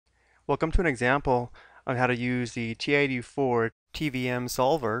Welcome to an example on how to use the TI84 TVM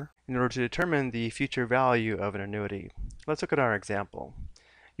Solver in order to determine the future value of an annuity. Let's look at our example.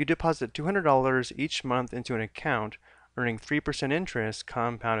 You deposit $200 each month into an account earning 3% interest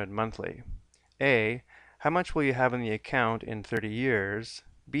compounded monthly. A. How much will you have in the account in 30 years?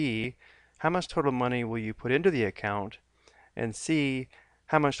 B. How much total money will you put into the account? And C.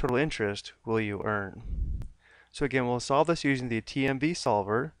 How much total interest will you earn? So again, we'll solve this using the TVM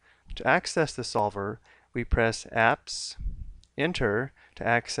Solver. To access the solver, we press Apps, Enter to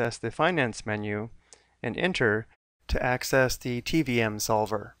access the Finance menu, and Enter to access the TVM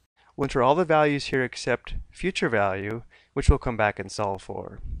Solver. We'll enter all the values here except future value, which we'll come back and solve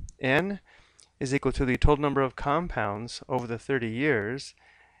for. N is equal to the total number of compounds over the 30 years,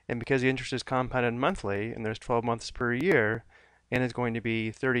 and because the interest is compounded monthly, and there's 12 months per year, N is going to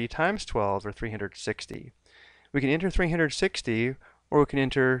be 30 times 12, or 360. We can enter 360, or we can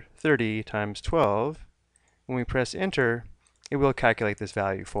enter 30 times 12. When we press enter, it will calculate this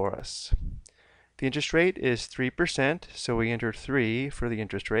value for us. The interest rate is 3%, so we enter 3 for the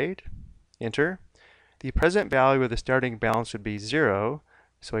interest rate. Enter. The present value of the starting balance would be 0,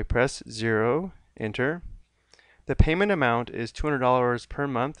 so we press 0, enter. The payment amount is $200 per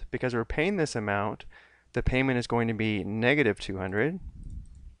month. Because we're paying this amount, the payment is going to be negative $200.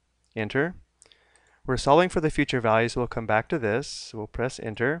 Enter. We're solving for the future values, so we'll come back to this. So we'll press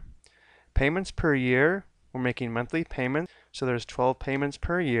enter. Payments per year, we're making monthly payments, so there's 12 payments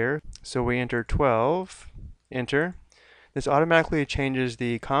per year. So we enter 12, enter. This automatically changes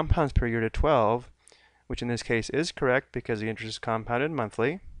the compounds per year to 12, which in this case is correct because the interest is compounded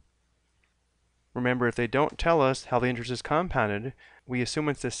monthly. Remember, if they don't tell us how the interest is compounded, we assume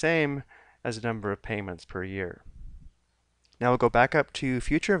it's the same as the number of payments per year. Now we'll go back up to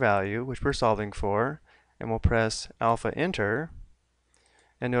future value, which we're solving for, and we'll press alpha enter.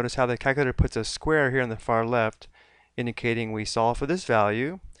 And notice how the calculator puts a square here on the far left, indicating we solve for this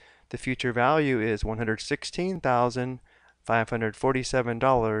value. The future value is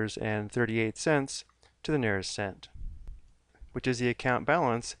 $116,547.38 to the nearest cent, which is the account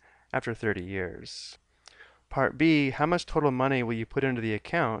balance after 30 years. Part B, how much total money will you put into the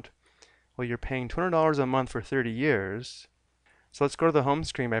account? Well, you're paying $200 a month for 30 years. So let's go to the home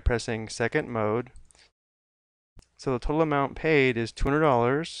screen by pressing second mode. So the total amount paid is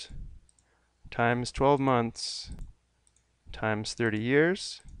 $200 times 12 months times 30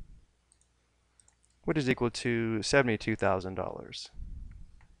 years, which is equal to $72,000.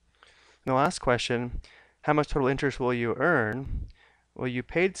 The last question, how much total interest will you earn? Well, you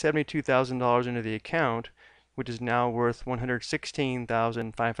paid $72,000 into the account, which is now worth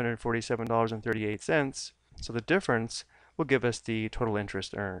 $116,547.38. So the difference will give us the total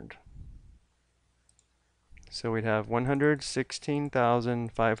interest earned. So we'd have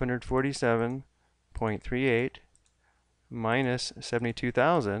 116,547.38 minus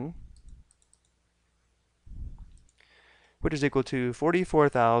 72,000, which is equal to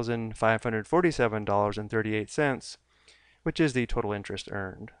 $44,547.38, which is the total interest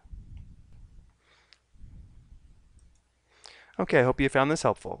earned. Okay, I hope you found this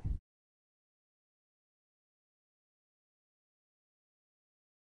helpful.